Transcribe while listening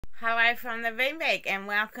Hello from the Beanbag and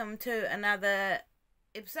welcome to another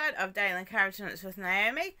episode of Daily Encouragements with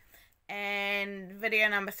Naomi and video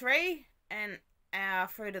number 3 in our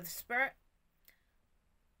Fruit of the Spirit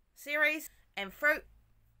series. And fruit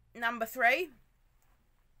number 3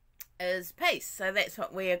 is peace. So that's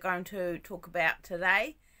what we are going to talk about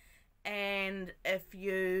today. And if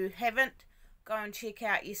you haven't, go and check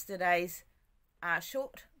out yesterday's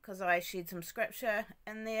short, because I shared some scripture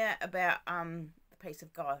in there about the peace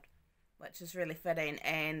of God, which is really fitting,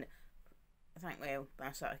 and I think we're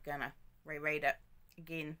also gonna reread it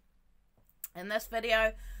again in this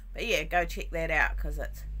video. But yeah, go check that out because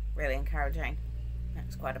it's really encouraging.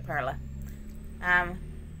 It's quite a parallel.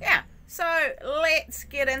 Yeah, so let's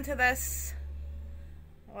get into this.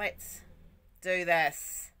 Let's do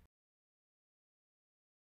this.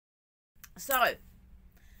 So,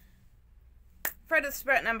 Fruit of the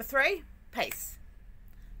Spirit number 3, peace.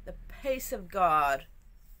 The peace of God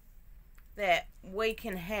that we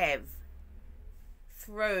can have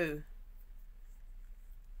through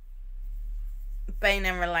being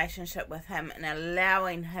in relationship with Him and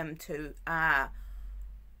allowing Him to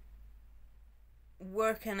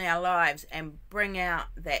work in our lives and bring out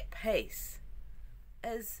that peace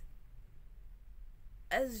is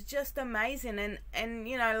just amazing. And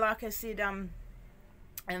you know, like I said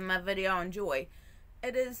in my video on joy,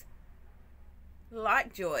 it is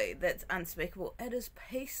like joy that's unspeakable. It is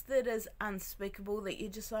peace that is unspeakable, that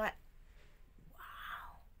you're just like,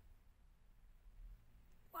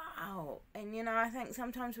 wow. And you know, I think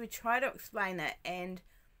sometimes we try to explain it and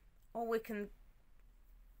all we can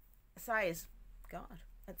say is God.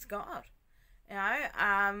 It's God, you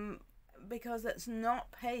know, because it's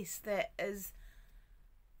not peace that is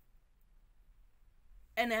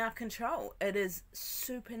in our control. It is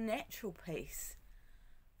supernatural peace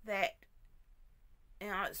that, you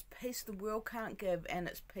know, it's peace the world can't give, and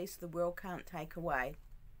it's peace the world can't take away,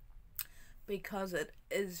 because it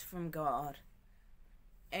is from God.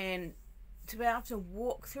 And to be able to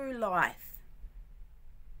walk through life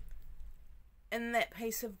in that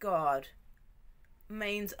peace of God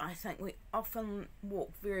means, I think, we often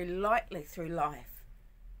walk very lightly through life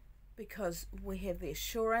because we have the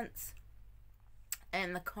assurance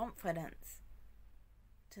and the confidence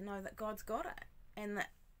to know that God's got it and that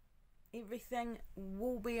everything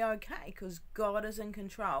will be okay because God is in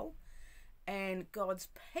control. And God's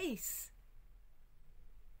peace,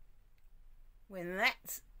 when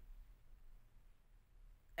that's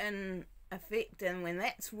in effect and when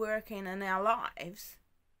that's working in our lives,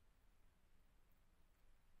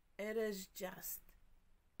 it is just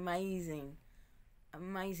amazing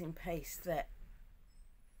peace that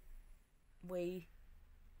we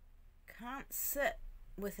can't sit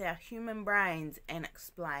with our human brains and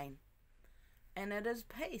explain. And it is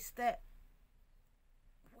peace that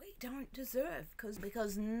we don't deserve,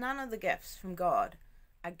 because none of the gifts from God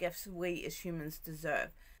are gifts we as humans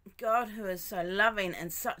deserve. God, who is so loving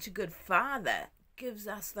and such a good Father, gives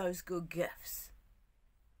us those good gifts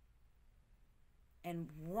and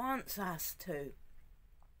wants us to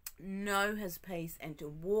know His peace and to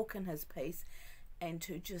walk in His peace and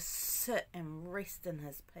to just sit and rest in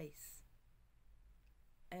His peace.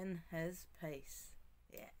 In His peace.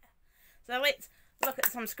 Yeah. So let's look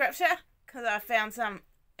at some scripture, because I found some,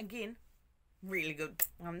 again, really good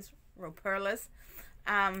ones, real pearlers.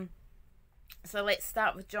 So let's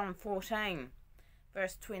start with John 14,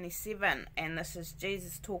 verse 27, and this is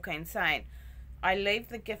Jesus talking, saying, I leave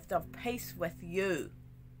the gift of peace with you.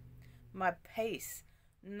 My peace,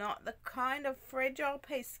 not the kind of fragile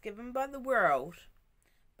peace given by the world,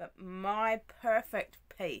 but my perfect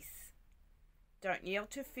peace. Don't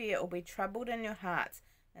yield to fear or be troubled in your hearts.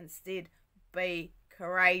 Instead, be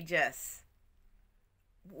courageous.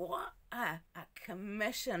 What a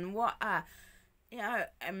commission. What a, you know,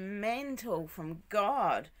 a mantle from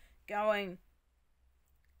God going,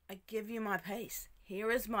 I give you my peace. Here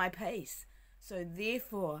is my peace. So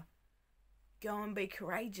therefore, go and be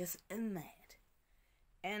courageous in that.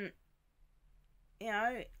 And, you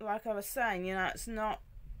know, like I was saying, you know, it's not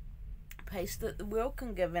peace that the world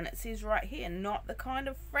can give, and it says right here, not the kind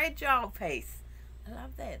of fragile peace. I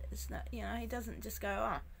love that. It's not, you know, He doesn't just go,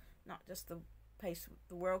 oh, not just the peace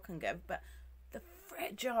the world can give, but the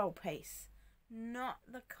fragile peace. Not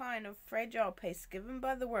the kind of fragile peace given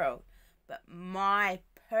by the world, but my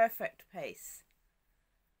perfect peace.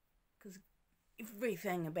 Because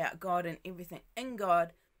everything about God and everything in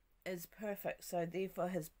God is perfect, so therefore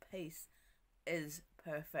His peace is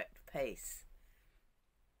perfect peace.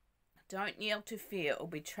 Don't yield to fear or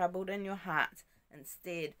be troubled in your hearts.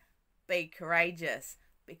 Instead, be courageous,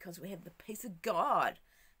 because we have the peace of God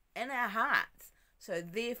in our hearts. So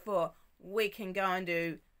therefore, we can go and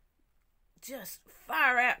do just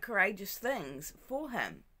far out courageous things for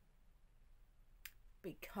him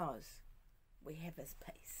because we have his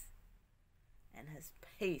peace. And his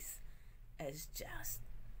peace is just,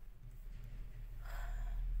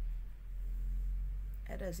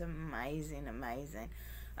 it is amazing, amazing.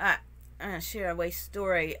 I'm going to share a wee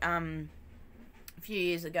story. A few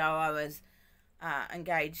years ago, I was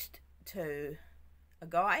engaged to a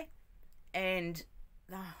guy, and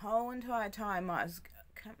the whole entire time I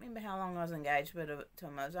can't remember how long I was engaged to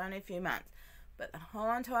him. It was only a few months, but the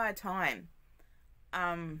whole entire time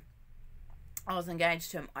I was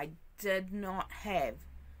engaged to him, I did not have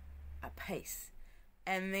a peace.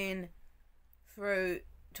 And then through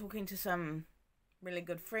talking to some really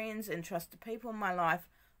good friends and trusted people in my life,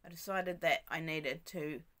 I decided that I needed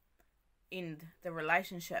to end the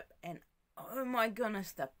relationship. And oh my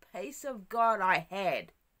goodness, the peace of God I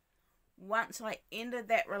had once I ended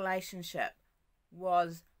that relationship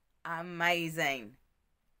was amazing.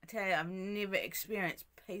 I tell you, I've never experienced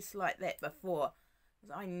peace like that before.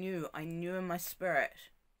 Because I knew in my spirit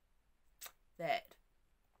that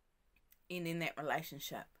ending that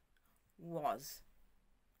relationship was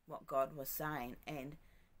what God was saying. And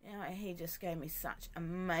you know, he just gave me such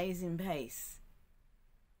amazing peace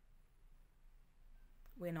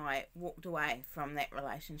when I walked away from that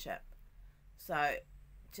relationship. So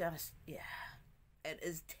just, yeah, it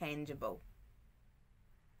is tangible.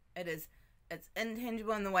 It's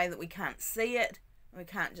intangible in the way that we can't see it. We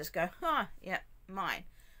can't just go, yeah, mine.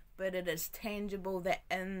 But it is tangible that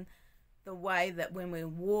in the way that when we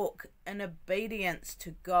walk in obedience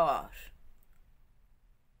to God,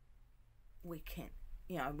 we can,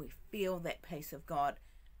 we feel that peace of God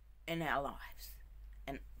in our lives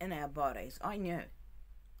and in our bodies. I knew,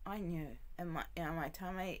 and my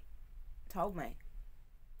tummy told me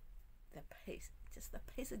the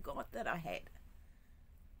peace of God that I had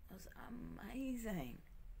was amazing.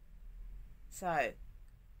 So,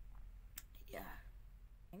 yeah,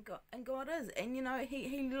 and God is, and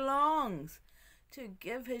He longs to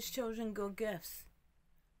give His children good gifts.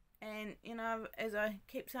 And as I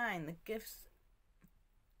keep saying, the gifts,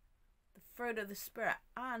 the fruit of the Spirit,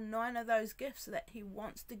 are 9 of those gifts that He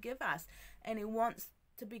wants to give us, and He wants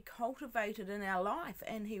to be cultivated in our life,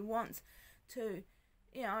 and He wants to,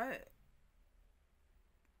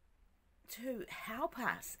 to help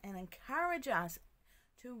us and encourage us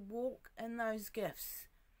to walk in those gifts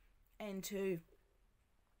and to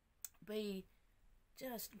be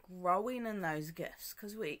just growing in those gifts,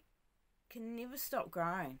 because we can never stop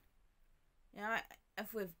growing.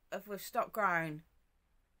 If we've stopped growing,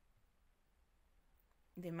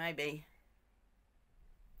 there may be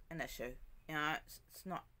an issue. It's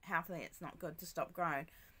not healthy. It's not good to stop growing,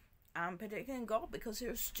 particularly in God, because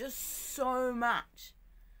there's just so much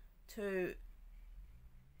to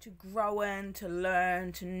grow in, to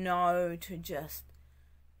learn, to know, to just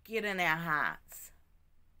get in our hearts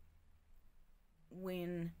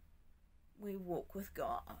when we walk with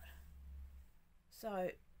God. So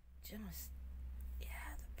just, the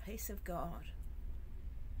peace of God.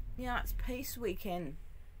 It's peace we can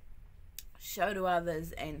show to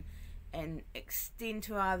others and extend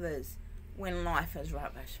to others when life is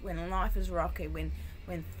rubbish, when life is rocky, when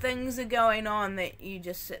things are going on that you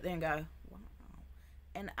just sit there and go, wow.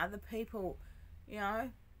 And other people,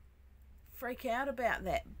 freak out about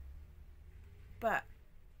that. But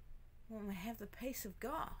when we have the peace of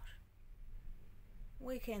God,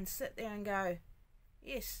 we can sit there and go,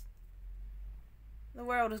 yes, the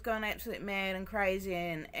world is going absolutely mad and crazy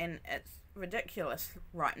and it's ridiculous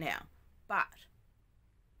right now. But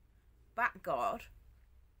God,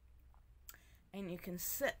 and you can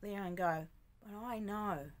sit there and go, but I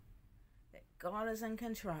know that God is in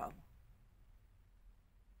control,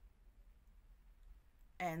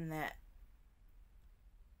 and that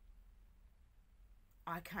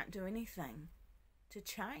I can't do anything to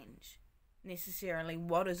change necessarily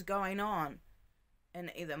what is going on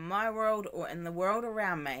in either my world or in the world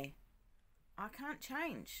around me. I can't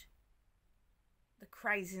change the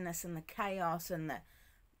craziness and the chaos and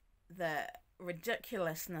the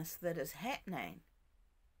ridiculousness that is happening.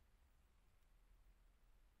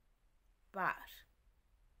 But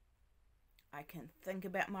I can think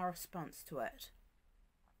about my response to it,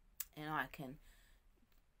 and I can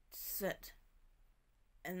sit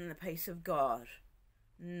in the peace of God,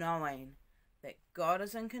 knowing that God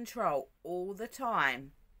is in control all the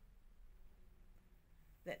time,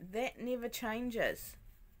 that never changes,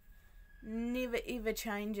 never ever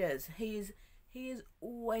changes. He is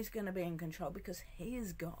always going to be in control because He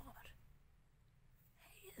is God.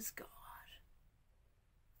 He is God.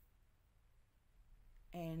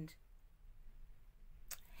 And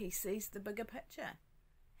he sees the bigger picture.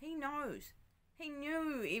 He knows. He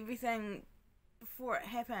knew everything before it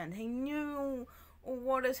happened. He knew all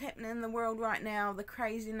what is happening in the world right now, the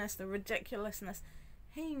craziness, the ridiculousness.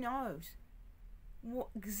 He knows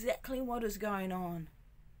exactly what is going on.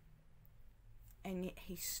 And yet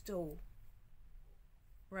he still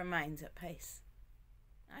remains at peace.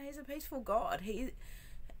 Now, he's a peaceful God.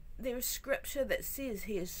 There is scripture that says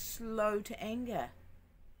he is slow to anger.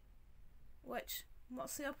 What's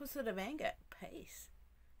the opposite of anger? Peace.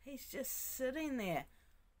 He's just sitting there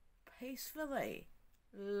peacefully,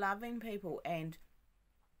 loving people and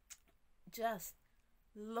just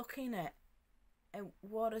looking at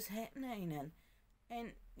what is happening.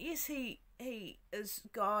 And yes, he is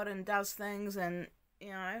God and does things, and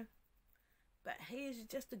but he is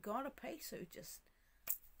just a God of peace who just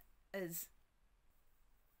is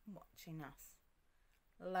watching us,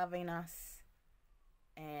 loving us,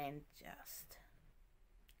 and just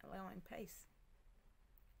allowing peace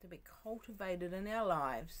to be cultivated in our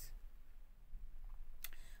lives,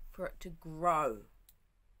 for it to grow,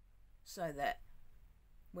 so that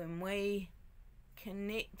when we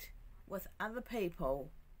connect with other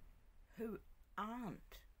people who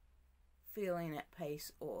aren't feeling at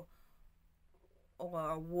peace or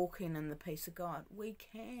are walking in the peace of God, we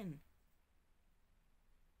can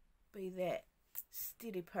be that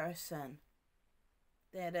steady person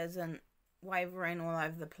that isn't wavering all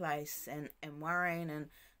over the place and worrying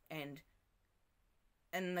and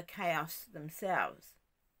in the chaos themselves,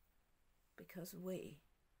 because we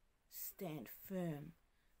stand firm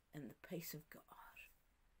in the peace of God,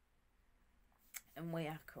 and we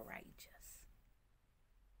are courageous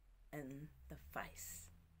in the face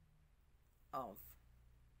of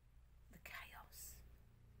the chaos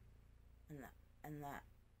and the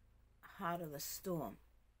heart of the storm.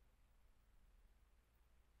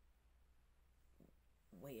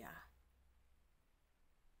 We are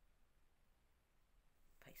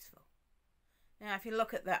peaceful. Now, if you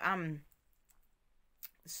look at the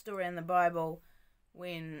story in the Bible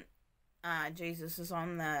when Jesus is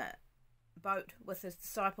on the boat with his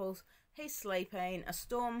disciples, he's sleeping, a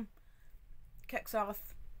storm kicks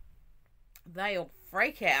off, they all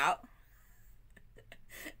freak out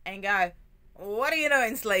and go, "What are you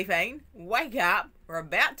doing sleeping? Wake up, we're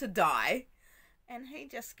about to die." And he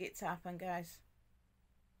just gets up and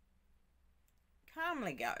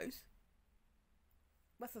calmly goes,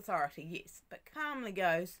 with authority, yes, but calmly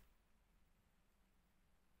goes,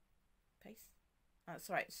 "Peace."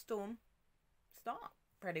 Storm, stop,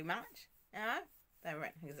 pretty much. They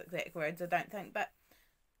weren't his exact words, I don't think, but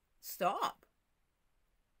stop.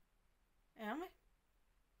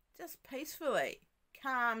 Just peacefully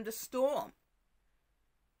calm the storm.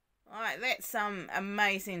 Like, that's some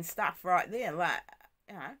amazing stuff right there. Like,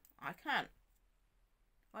 I can't.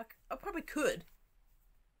 Like, I probably could,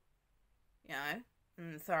 in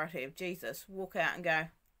the authority of Jesus, walk out and go,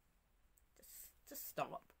 just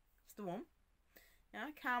stop, storm.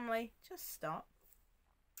 Calmly, just stop.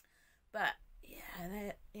 But,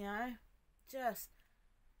 just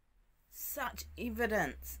such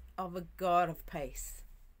evidence of a God of peace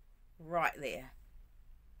right there.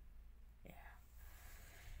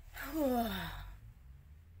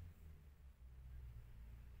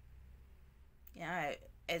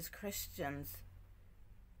 As Christians,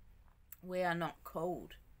 we are not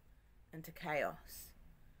called into chaos.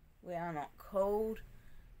 We are not called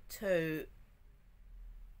to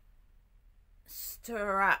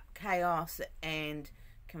stir up chaos and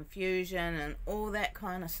confusion and all that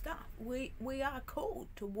kind of stuff. We are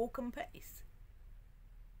called to walk in peace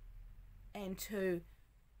and to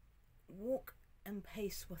walk in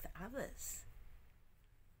peace with others.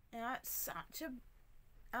 It's such a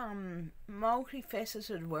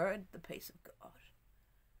multifaceted word, the peace of God.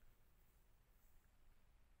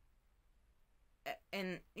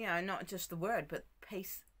 And not just the word, but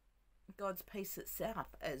peace. God's peace itself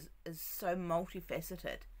is so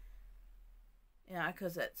multifaceted.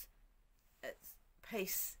 Because it's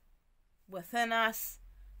peace within us,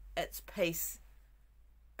 it's peace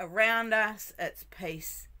around us, it's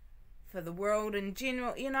peace for the world in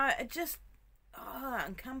general. It just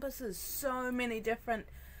encompasses so many different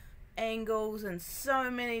angles and so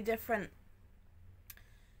many different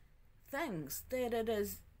things that it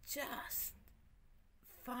is just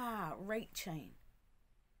far reaching.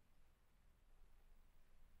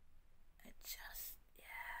 It just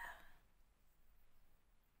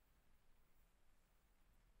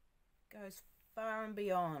goes far and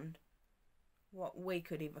beyond what we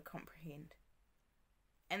could ever comprehend.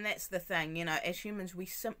 And that's the thing, as humans, we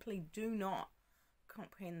simply do not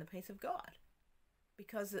comprehend the peace of God,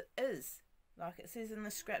 because it is, like it says in the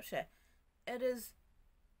scripture, it is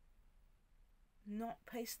not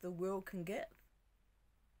peace the world can give.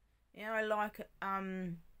 You know, like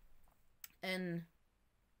in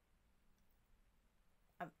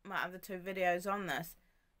my other two videos on this,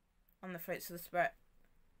 on the fruits of the Spirit,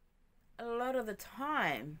 a lot of the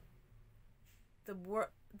time, the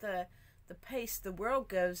peace the world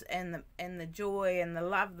gives and the joy and the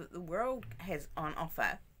love that the world has on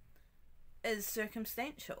offer is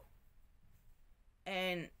circumstantial.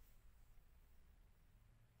 And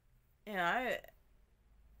you know,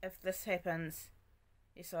 if this happens,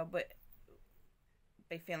 yes, I'll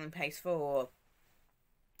be feeling peaceful, or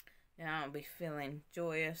you know, I'll be feeling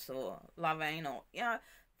joyous or loving, or you know,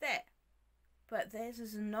 that. But that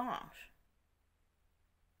is not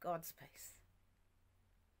God's peace.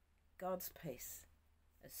 God's peace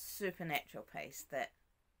is supernatural peace that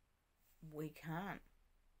we can't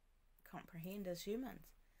comprehend as humans,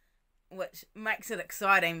 which makes it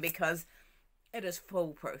exciting because it is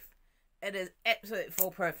foolproof. It is absolute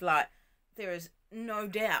foolproof. Like, there is no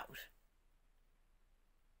doubt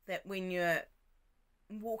that when you're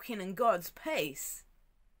walking in God's peace,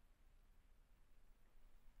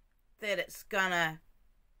 that it's gonna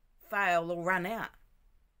fail or run out,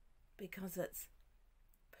 because it's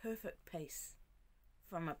perfect peace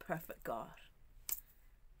from a perfect God.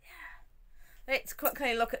 Yeah. Let's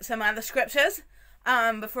quickly look at some other scriptures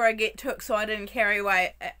before I get too excited and carried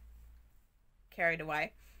away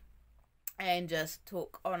and just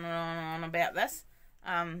talk on and on about this,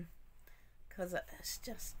 because it's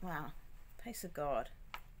just, wow, peace of God.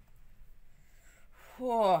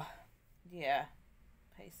 Oh, yeah,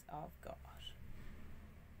 peace of God.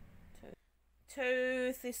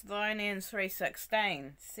 2 Thessalonians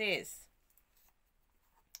 3:16 says,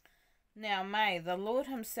 "Now may the Lord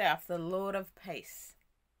himself, the Lord of peace,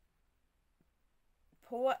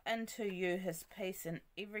 pour into you his peace in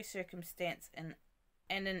every circumstance and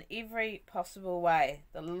in every possible way.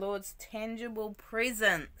 The Lord's tangible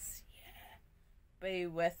presence be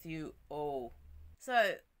with you all."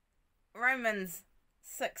 So, Romans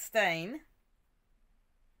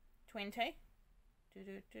 16:20.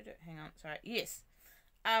 Hang on, sorry. Yes.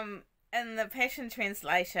 In the Passion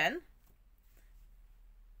Translation,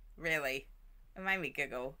 really, it made me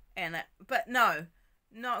giggle. But no,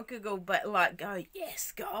 not giggle, but like go,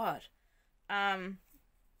 yes, God.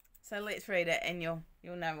 So let's read it, and you'll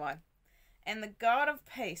know why. "And the God of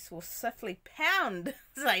peace will swiftly pound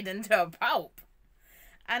Satan to a pulp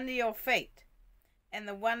under your feet, and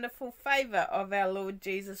the wonderful favour of our Lord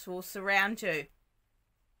Jesus will surround you."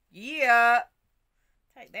 Yeah.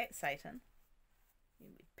 Take that, Satan.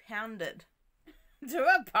 You'll be pounded to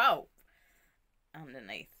a pulp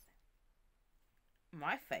underneath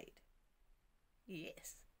my feet.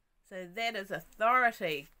 Yes. So that is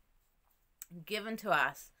authority given to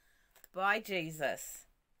us by Jesus,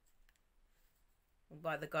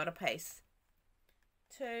 by the God of peace,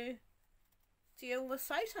 to deal with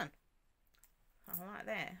Satan. I like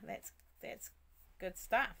that. That's good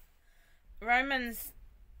stuff. Romans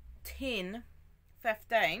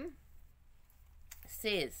 10:15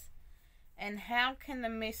 says, "And how can the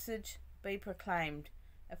message be proclaimed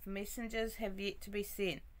if messengers have yet to be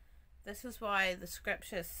sent? This is why the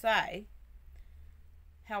scriptures say,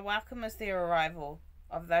 how welcome is the arrival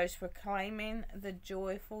of those proclaiming the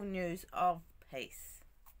joyful news of peace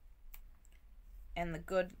and the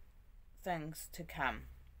good things to come."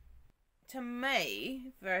 To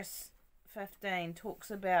me, verse 15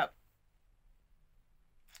 talks about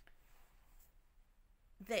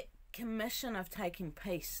that commission of taking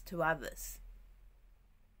peace to others,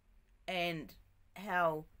 and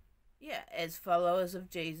how, as followers of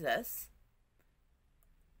Jesus,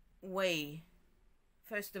 we,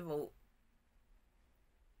 first of all,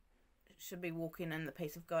 should be walking in the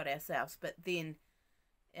peace of God ourselves, but then,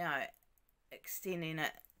 extending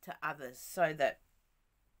it to others so that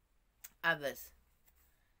others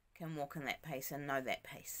can walk in that peace and know that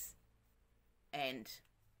peace and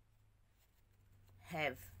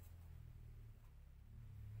have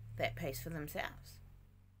that peace for themselves.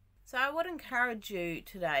 So I would encourage you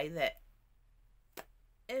today that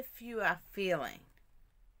if you are feeling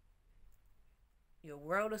your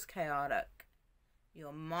world is chaotic,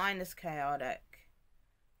 your mind is chaotic,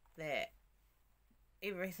 that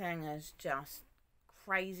everything is just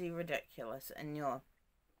crazy ridiculous in your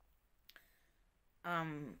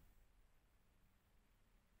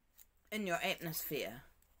atmosphere,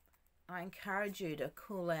 I encourage you to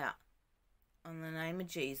call out on the name of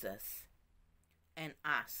Jesus and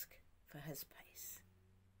ask for his peace.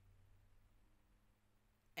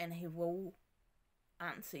 And he will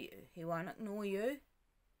answer you. He won't ignore you.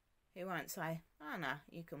 He won't say, oh no,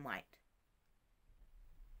 you can wait.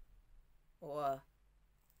 Or,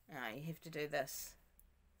 no, you have to do this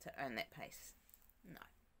to earn that peace. No.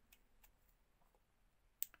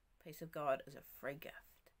 Peace of God is a free gift,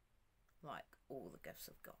 like all the gifts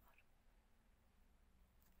of God.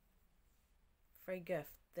 Free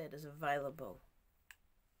gift that is available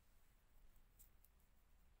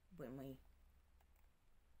when we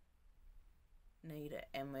need it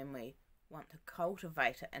and when we want to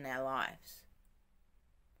cultivate it in our lives.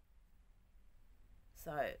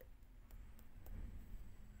 So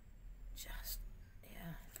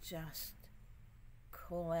just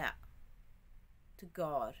call out to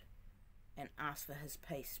God and ask for his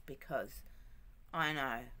peace, because I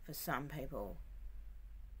know for some people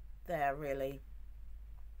they are really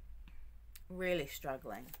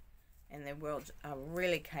struggling and their worlds are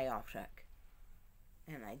really chaotic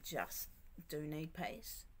and they just do need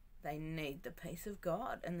peace. They need the peace of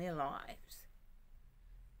God in their lives.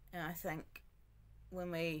 And I think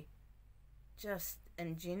when we just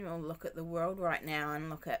in general look at the world right now and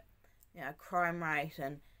look at, you know, crime rate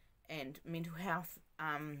and mental health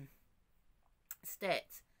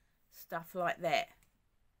stats, stuff like that,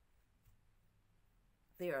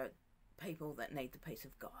 there are people that need the peace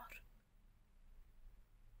of God.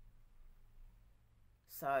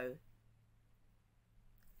 So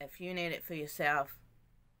if you need it for yourself,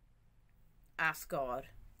 ask God,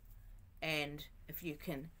 and if you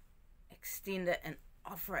can extend it and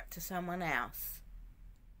offer it to someone else,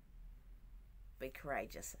 be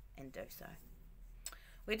courageous and do so.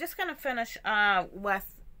 We're just going to finish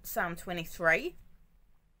with Psalm 23,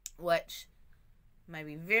 which may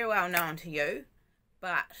be very well known to you,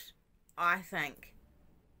 but I think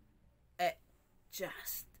it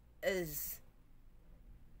just is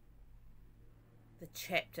the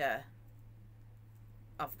chapter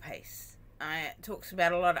of peace. It talks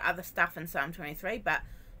about a lot of other stuff in Psalm 23, but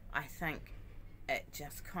I think it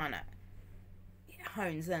just kind of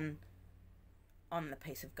hones in on the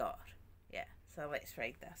peace of God. Yeah, so let's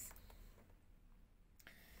read this.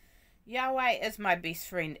 Yahweh is my best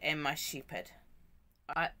friend and my shepherd.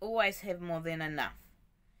 I always have more than enough.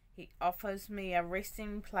 He offers me a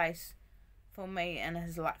resting place for me in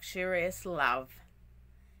his luxurious love.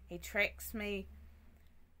 He tracks me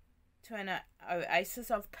to an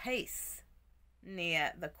oasis of peace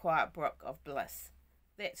near the quiet brook of bliss.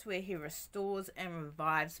 That's where he restores and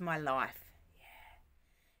revives my life. Yeah.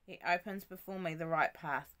 He opens before me the right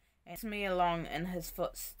path and leads me along in his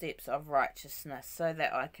footsteps of righteousness so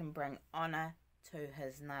that I can bring honour to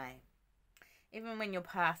his name. Even when your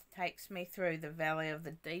path takes me through the valley of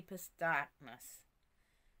the deepest darkness,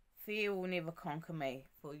 fear will never conquer me,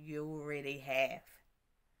 for you already have.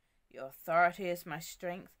 Your authority is my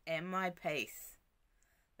strength and my peace.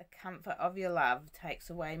 The comfort of your love takes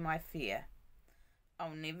away my fear.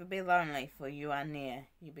 I'll never be lonely, for you are near.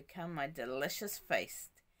 You become my delicious feast,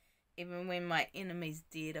 even when my enemies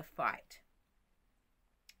dare to fight.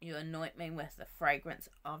 You anoint me with the fragrance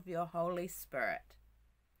of your Holy Spirit.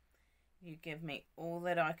 You give me all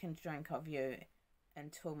that I can drink of you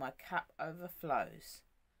until my cup overflows.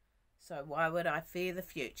 So why would I fear the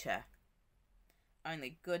future?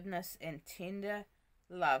 Only goodness and tender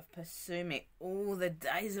love pursue me all the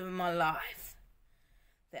days of my life.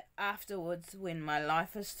 That afterwards, when my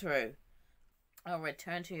life is through, I'll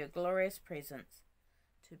return to your glorious presence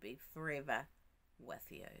to be forever with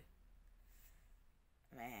you.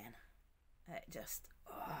 Man, that just,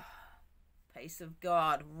 peace of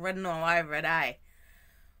God written all over it, eh?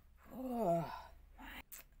 Oh,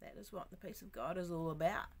 that is what the peace of God is all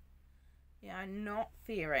about. You know, not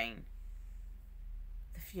fearing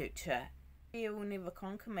the future. Fear will never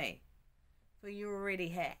conquer me, for you already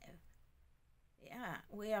have. Yeah,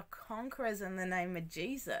 we are conquerors in the name of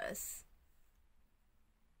Jesus.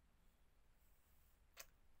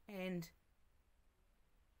 And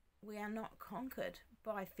we are not conquered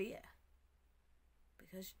by fear,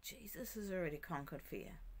 because Jesus has already conquered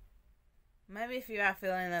fear. Maybe if you are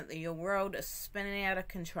feeling that your world is spinning out of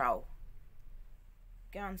control,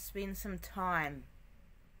 go and spend some time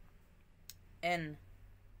in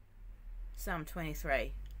Psalm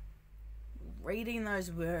 23, reading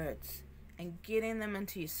those words and getting them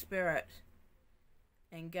into your spirit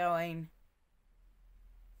and going,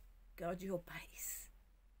 God, your peace.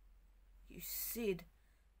 You said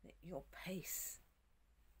that your peace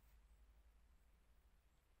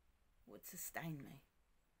would sustain me,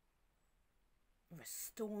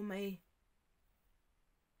 restore me,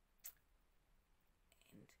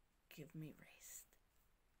 and give me rest.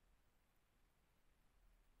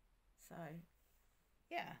 So,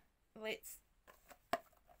 yeah, let's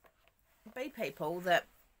be people that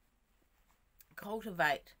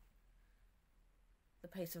cultivate the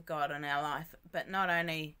peace of God in our life. But not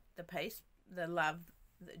only the peace, the love,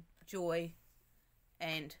 the joy,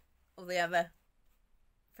 and all the other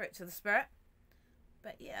fruits of the Spirit.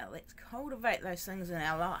 But yeah, let's cultivate those things in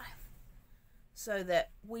our life so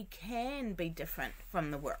that we can be different from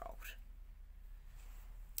the world.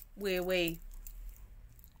 Where we,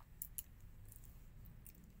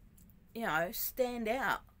 stand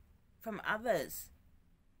out from others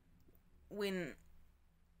when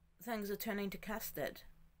things are turning to custard.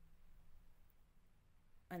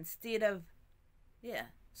 Instead of,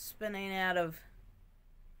 spinning out of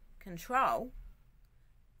control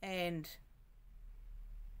and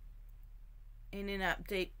ending up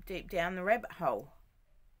deep down the rabbit hole,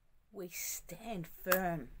 we stand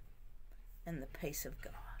firm in the peace of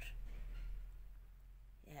God.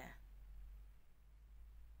 Yeah.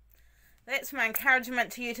 That's my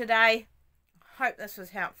encouragement to you today. I hope this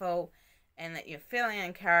was helpful and that you're feeling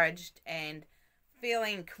encouraged and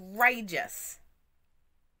feeling courageous,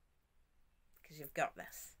 because you've got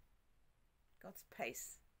this. God's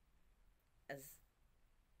peace is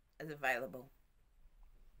available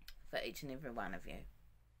for each and every one of you.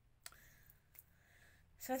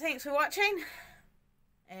 So thanks for watching,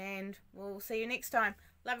 and we'll see you next time.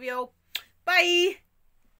 Love you all. Bye.